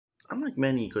unlike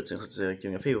many good things, such as like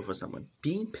doing a favor for someone,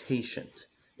 being patient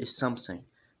is something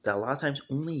that a lot of times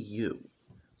only you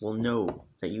will know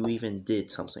that you even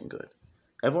did something good.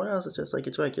 Everyone else is just like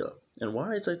it's regular. And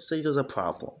why is it say there's a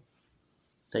problem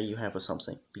that you have with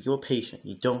something, but you're patient,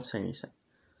 you don't say anything?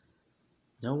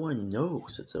 No one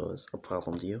knows that there was a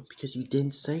problem to you because you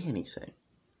didn't say anything.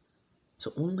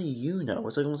 So only you know.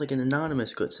 It's like almost like an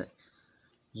anonymous good thing.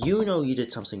 You know you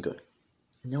did something good,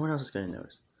 and no one else is going to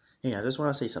notice. Hey, I just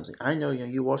want to say something. I know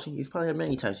you're watching. You've probably had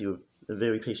many times you were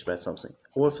very patient about something.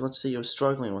 Or if, let's say, you're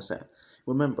struggling with that.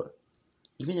 Remember,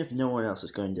 even if no one else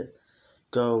is going to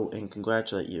go and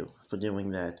congratulate you for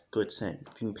doing that good thing,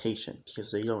 being patient,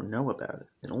 because they don't know about it,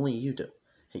 and only you do.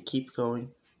 Hey, keep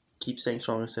going. Keep staying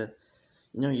strong and said,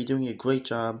 you're doing a great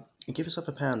job, and give yourself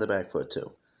a pat on the back for it,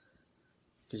 too.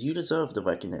 Because you deserve the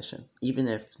recognition, even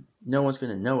if no one's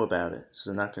going to know about it, so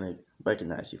they're not going to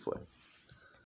recognize you for it.